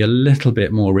have to be a little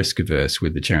bit more risk averse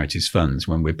with the charities funds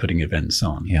when we're putting events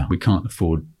on. We can't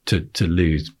afford to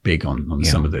lose big on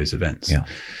some of those events.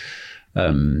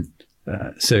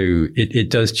 So it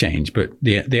does change, but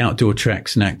the outdoor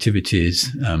treks and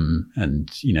activities,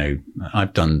 and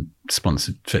I've done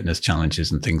sponsored fitness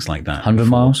challenges and things like that. 100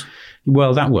 miles?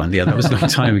 Well, that was a long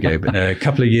time ago, but a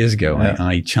couple of years ago,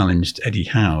 I challenged Eddie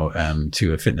Howe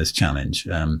to a fitness challenge,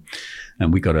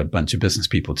 and we got a bunch of business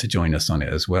people to join us on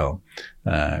it as well,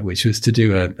 which was to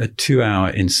do a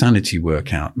 2-hour insanity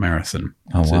workout marathon.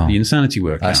 Oh, so wow. The insanity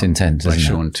workout that's intense, by isn't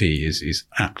Shaun it? T is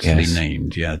aptly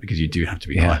named, because you do have to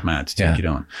be quite mad to take it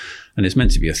on. And it's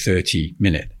meant to be a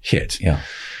 30-minute hit.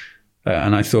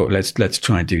 And I thought, let's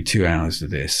try and do 2 hours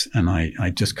of this. And I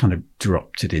just kind of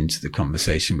dropped it into the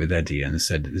conversation with Eddie and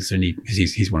said, is there any, because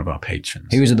he's one of our patrons.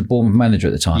 He was at the Bournemouth manager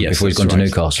at the time, before he's gone to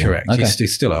Newcastle. Correct. Okay.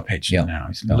 He's still our patron now.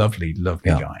 He's a lovely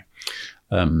guy.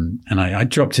 And I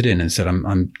dropped it in and said,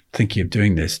 I'm thinking of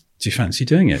doing this. Do you fancy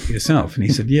doing it yourself? And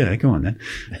he said, yeah, go on then.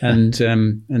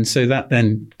 And so that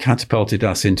then catapulted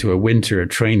us into a winter of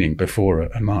training before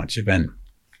a March event.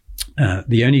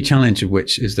 The only challenge of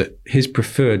which is that his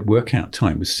preferred workout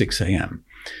time was 6 a.m.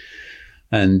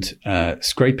 And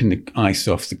scraping the ice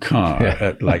off the car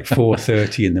at like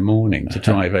 4:30 in the morning to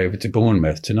drive over to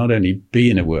Bournemouth to not only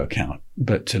be in a workout,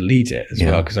 but to lead it as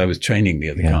well, because I was training the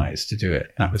other guys to do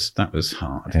it. That was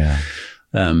hard.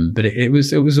 But it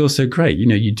was also great.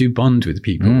 You do bond with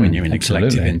people when you're in a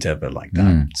collective endeavor like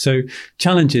that. So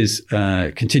challenges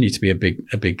continue to be a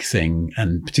big thing,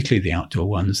 and particularly the outdoor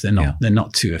ones. They're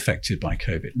not too affected by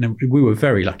COVID. Now, we were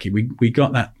very lucky. We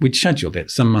got that. We'd scheduled it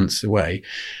some months away,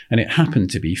 and it happened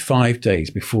to be 5 days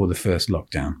before the first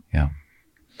lockdown.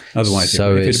 Otherwise,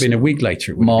 so if it had been a week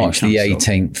later, it would March have been the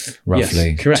 18th, roughly,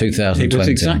 yes, correct. 2020. It was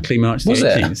exactly March the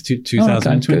 18th,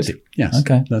 2020. Okay, yes,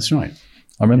 okay. That's right.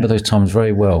 I remember those times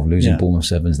very well, losing Bournemouth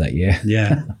Sevens that year.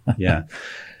 Yeah.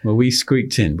 Well, we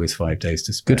squeaked in with 5 days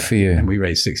to spare. Good for you. And we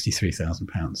raised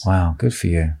 £63,000. Wow, good for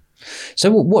you.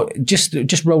 So what?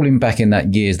 Just rolling back in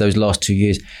those last 2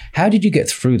 years, how did you get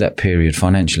through that period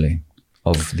financially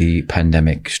of the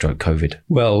pandemic / COVID?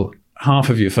 Well, half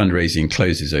of your fundraising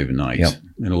closes overnight,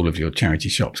 and all of your charity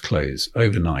shops close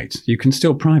overnight. You can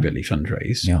still privately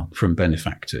fundraise from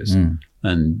benefactors.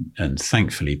 And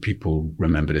thankfully, people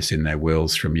remembered us in their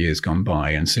wills from years gone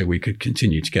by. And so we could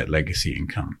continue to get legacy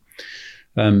income.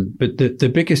 But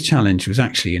the biggest challenge was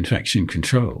actually infection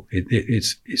control.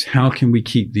 It's how can we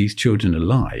keep these children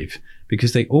alive?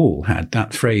 Because they all had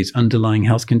that phrase, underlying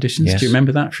health conditions. Yes. Do you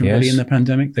remember that from early in the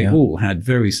pandemic? They Yeah. all had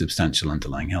very substantial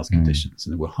underlying health conditions,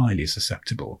 and they were highly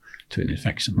susceptible to an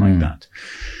infection like that.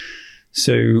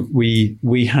 So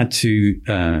we had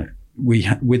to,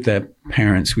 with their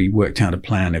parents, we worked out a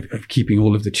plan of keeping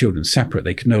all of the children separate.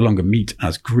 They could no longer meet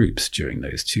as groups during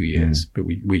those 2 years. But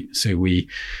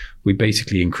we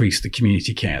basically increased the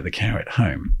community care, the care at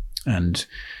home. And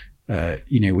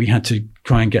we had to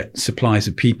try and get supplies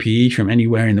of PPE from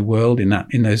anywhere in the world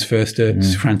in those first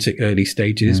frantic early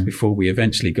stages before we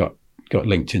eventually got got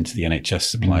linked into the NHS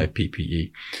supply of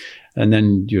PPE. And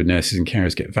then your nurses and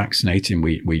carers get vaccinated. And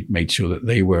we made sure that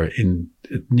they were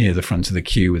near the front of the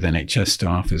queue with NHS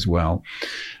staff as well.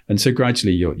 And so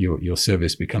gradually your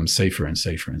service becomes safer and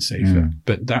safer and safer.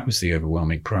 But that was the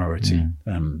overwhelming priority,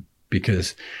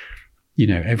 because,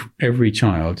 every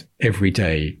child, every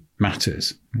day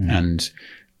matters. And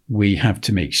we have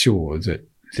to make sure that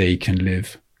they can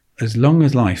live as long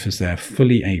as life as they're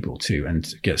fully able to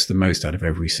and gets the most out of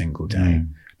every single day.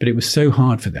 But it was so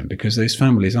hard for them because those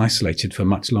families isolated for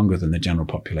much longer than the general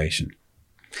population.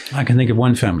 I can think of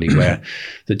one family where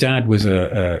the dad was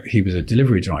he was a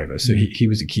delivery driver, so he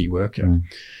was a key worker.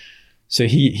 So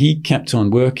he kept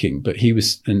on working, but he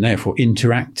was, and therefore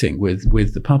interacting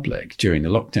with the public during the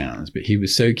lockdowns. But he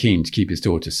was so keen to keep his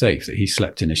daughter safe that he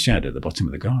slept in a shed at the bottom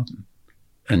of the garden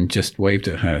and just waved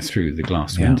at her through the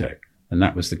glass window. And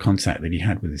that was the contact that he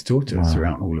had with his daughter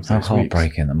throughout all of those weeks. How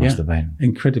heartbreaking that must have been.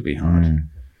 Incredibly hard.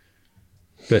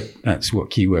 But that's what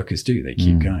key workers do. They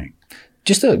keep going.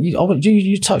 Just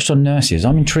you touched on nurses.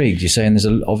 I'm intrigued. You're saying there's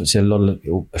obviously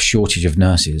a shortage of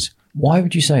nurses. Why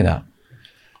would you say that?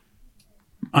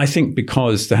 I think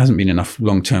because there hasn't been enough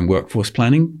long-term workforce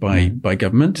planning by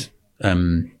government.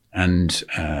 And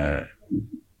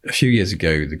a few years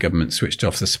ago, the government switched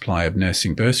off the supply of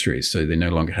nursing bursaries. So they no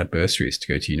longer had bursaries to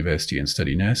go to university and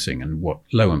study nursing. And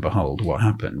lo and behold, what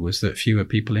happened was that fewer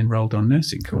people enrolled on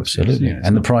nursing courses. Absolutely.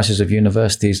 And the prices of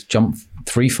universities jumped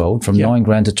threefold from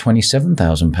 $9,000 to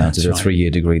 £27,000 as a 3-year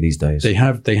degree these days. They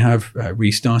have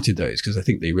restarted those because I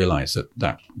think they realized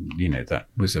that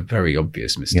was a very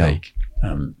obvious mistake.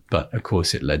 But of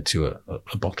course, it led to a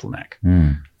bottleneck.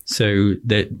 So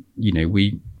that,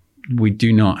 we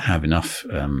do not have enough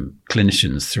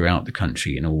clinicians throughout the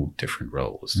country in all different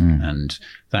roles. And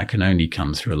that can only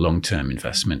come through a long-term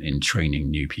investment in training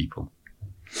new people.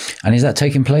 And is that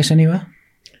taking place anywhere?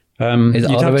 You'd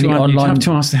have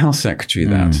to ask the health secretary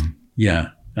that.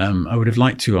 I would have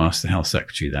liked to ask the health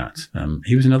secretary that.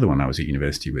 He was another one I was at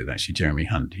university with, actually, Jeremy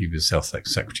Hunt. He was health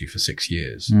secretary for 6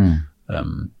 years.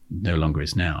 No longer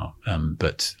is now.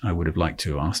 But I would have liked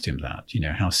to have asked him that,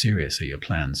 how serious are your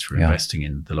plans for investing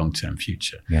in the long-term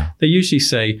future? They usually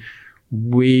say,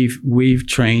 we've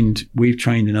trained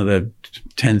another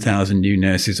 10,000 new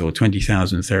nurses or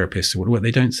 20,000 therapists. What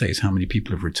they don't say is how many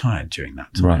people have retired during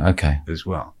that time as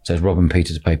well. So it's robbing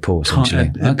Peter to pay Paul,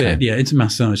 essentially. A bit, it's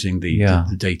massaging the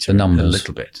data, the numbers. A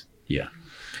little bit.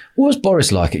 What was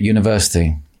Boris like at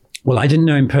university? Well, I didn't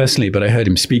know him personally, but I heard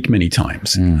him speak many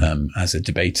times as a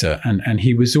debater. And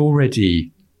he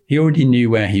already knew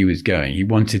where he was going. He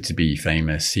wanted to be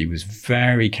famous. He was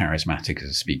very charismatic as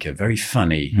a speaker, very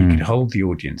funny. He could hold the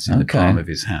audience in the palm of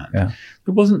his hand. There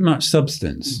wasn't much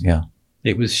substance.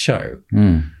 It was show.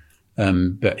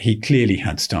 But he clearly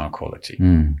had star quality.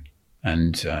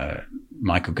 And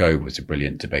Michael Gove was a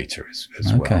brilliant debater as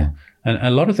well. And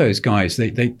a lot of those guys,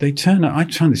 they turn up, I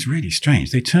find this really strange.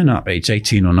 They turn up age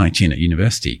 18 or 19 at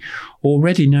university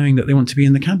already knowing that they want to be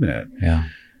in the cabinet.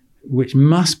 Which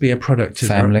must be a product of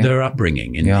their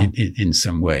upbringing in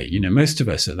some way. Most of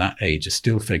us at that age are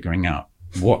still figuring out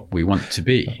what we want to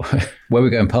be. Where we're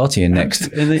going partying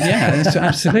next.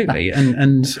 Absolutely.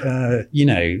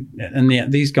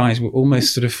 These guys were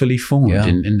almost sort of fully formed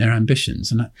in their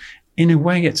ambitions. And in a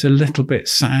way, it's a little bit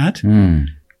sad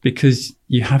because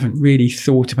you haven't really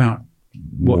thought about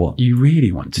what you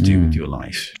really want to do with your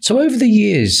life. So over the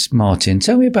years, Martin,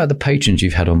 tell me about the patrons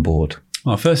you've had on board.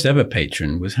 Our first ever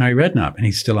patron was Harry Redknapp, and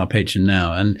he's still our patron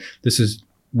now. And this is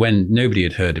when nobody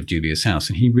had heard of Julius House,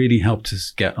 and he really helped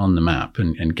us get on the map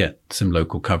and get some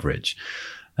local coverage.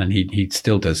 And he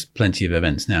still does plenty of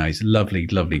events now. He's a lovely,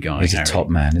 lovely guy. He's Harry. A top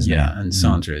man, isn't he? Yeah, and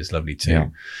Sandra is lovely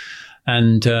too.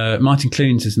 And Martin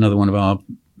Clunes is another one of our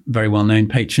very well-known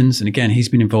patrons. And again, he's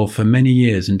been involved for many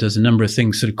years and does a number of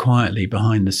things sort of quietly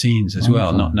behind the scenes as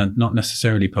well, not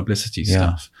necessarily publicity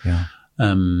stuff.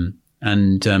 A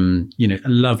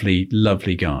lovely,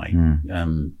 lovely guy.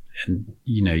 And,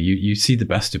 you see the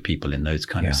best of people in those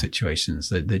kind of situations.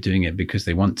 They're doing it because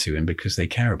they want to and because they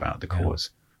care about the cause.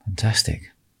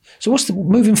 Fantastic. So what's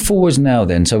moving forwards now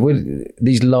then? So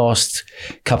these last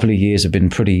couple of years have been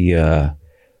pretty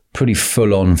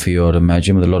full on for you, I'd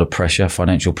imagine, with a lot of pressure,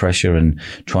 financial pressure, and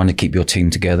trying to keep your team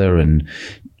together and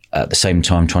at the same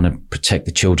time trying to protect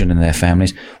the children and their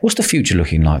families. What's the future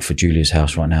looking like for Julius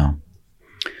House right now?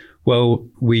 Well,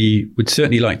 we would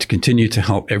certainly like to continue to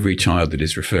help every child that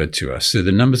is referred to us. So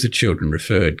the numbers of children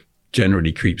referred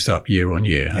generally creeps up year on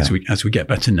year as we get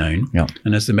better known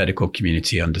and as the medical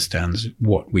community understands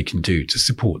what we can do to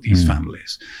support these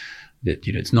families. That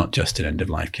it's not just an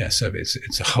end-of-life care service;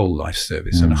 it's a whole life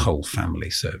service and a whole family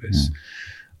service.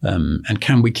 And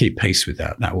can we keep pace with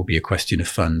that? That will be a question of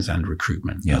funds and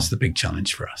recruitment. Yeah. That's the big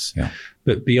challenge for us. Yeah.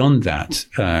 But beyond that,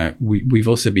 we've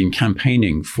also been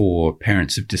campaigning for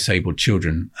parents of disabled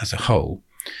children as a whole,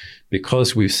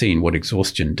 because we've seen what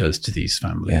exhaustion does to these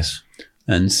families. Yes.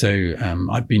 And so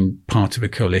I've been part of a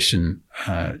coalition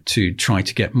to try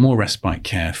to get more respite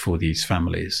care for these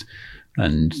families,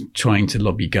 and trying to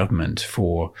lobby government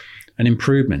for an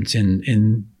improvement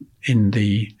in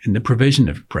the provision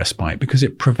of respite, because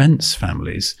it prevents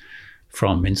families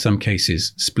from, in some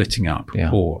cases, splitting up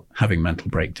or having mental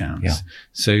breakdowns. Yeah.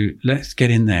 So let's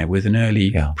get in there with an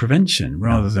early prevention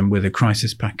rather than with a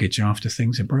crisis package after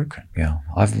things are broken. Yeah,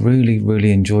 I've really,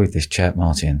 really enjoyed this chat,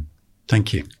 Martin.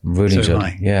 Thank you. Really enjoyed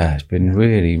it. Yeah, it's been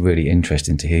really, really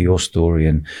interesting to hear your story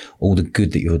and all the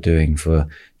good that you're doing for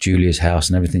Julia's House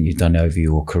and everything you've done over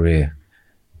your career.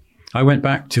 I went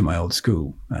back to my old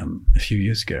school a few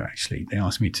years ago, actually. They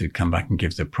asked me to come back and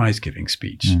give the prize-giving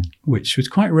speech, which was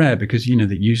quite rare, because you know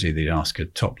that usually they'd ask a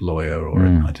top lawyer or,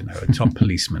 a top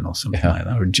policeman or something like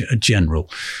that, or a general.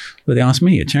 But they asked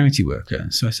me, a charity worker.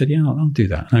 So I said, yeah, I'll do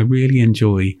that. And I really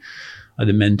enjoy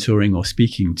either mentoring or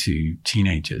speaking to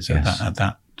teenagers at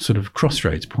that sort of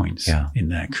crossroads points in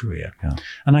their career. Yeah.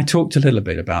 And I talked a little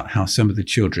bit about how some of the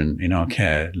children in our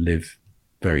care live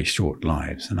very short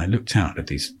lives. And I looked out at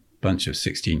these bunch of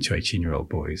 16 to 18-year-old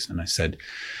boys, and I said,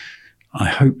 I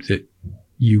hope that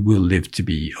you will live to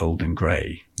be old and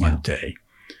grey one day,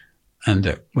 and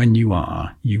that when you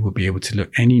are, you will be able to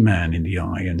look any man in the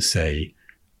eye and say,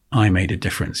 I made a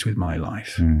difference with my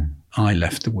life. I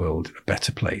left the world a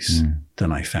better place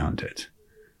than I found it.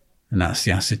 And that's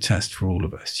the acid test for all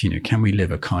of us. You know, can we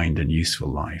live a kind and useful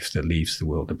life that leaves the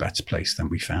world a better place than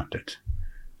we found it?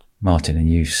 Martin, and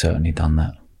you've certainly done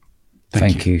that.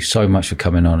 Thank you so much for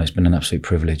coming on. It's been an absolute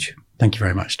privilege. Thank you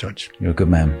very much, Dodge. You're a good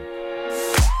man.